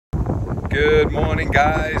Good morning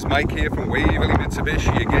guys, Mike here from Waverley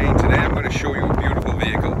Mitsubishi again. Today I'm going to show you a beautiful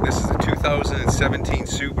vehicle. This is a 2017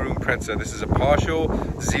 Subaru Impreza. This is a partial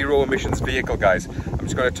zero emissions vehicle guys. I'm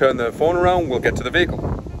just going to turn the phone around, we'll get to the vehicle.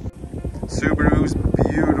 Subaru's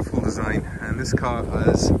beautiful design, and this car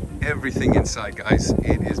has everything inside guys.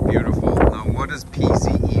 It is beautiful. Now what does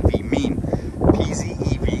PZEV mean?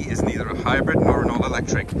 PZEV is neither a hybrid nor an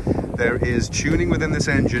all-electric. There is tuning within this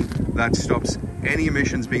engine that stops any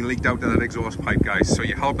emissions being leaked out to that exhaust pipe guys, so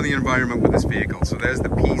you're helping the environment with this vehicle. So there's the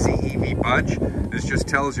PZEV badge. This just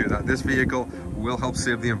tells you that this vehicle will help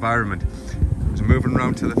save the environment. So moving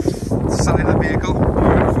around to the side of the vehicle,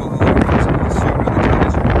 beautiful aluminum on the Subaru. The car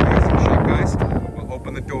is amazing shape guys. We'll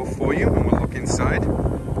open the door for you and we'll look inside.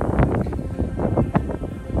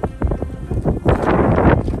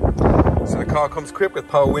 So the car comes equipped with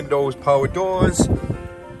power windows, power doors.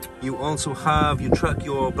 You also have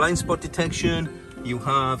your blind spot detection, you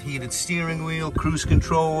have heated steering wheel, cruise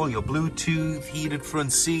control, your Bluetooth, heated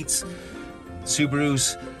front seats.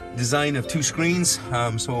 Subaru's design of two screens,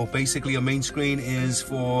 so basically your main screen is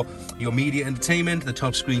for your media entertainment. The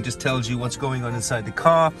top screen just tells you what's going on inside the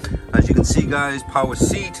car. As you can see guys, power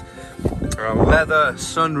seat, leather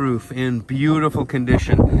sunroof in beautiful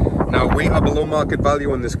condition. Now we are below market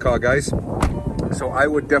value on this car guys. So I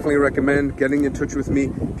would definitely recommend getting in touch with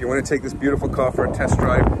me if you want to take this beautiful car for a test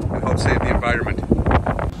drive and help save the environment.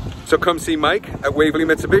 So come see Mike at Waverley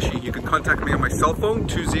Mitsubishi. You can contact me on my cell phone,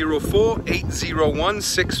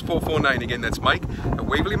 204-801-6449. Again, that's Mike at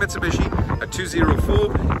Waverley Mitsubishi at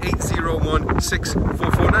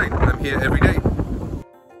 204-801-6449. I'm here every day.